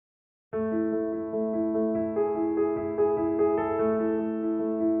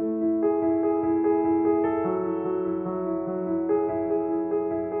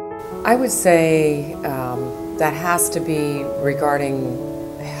I would say that has to be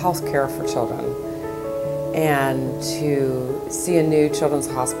regarding health care for children, and to see a new children's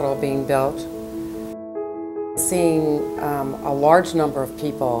hospital being built, seeing a large number of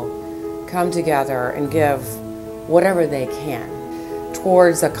people come together and give whatever they can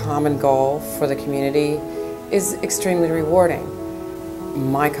towards a common goal for the community is extremely rewarding.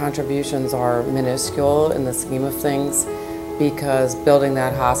 My contributions are minuscule in the scheme of things, because building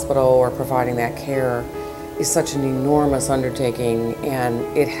that hospital or providing that care is such an enormous undertaking, and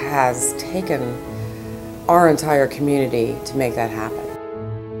it has taken our entire community to make that happen.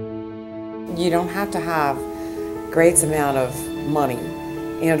 You don't have to have great amount of money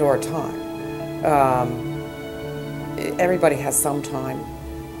and or time. Everybody has some time.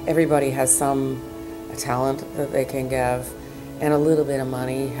 Everybody has some talent that they can give, and a little bit of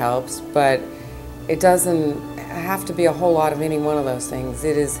money helps, but it doesn't have to be a whole lot of any one of those things.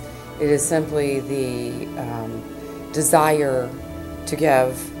 It is simply the desire to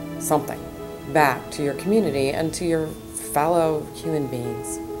give something back to your community and to your fellow human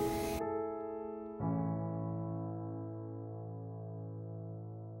beings.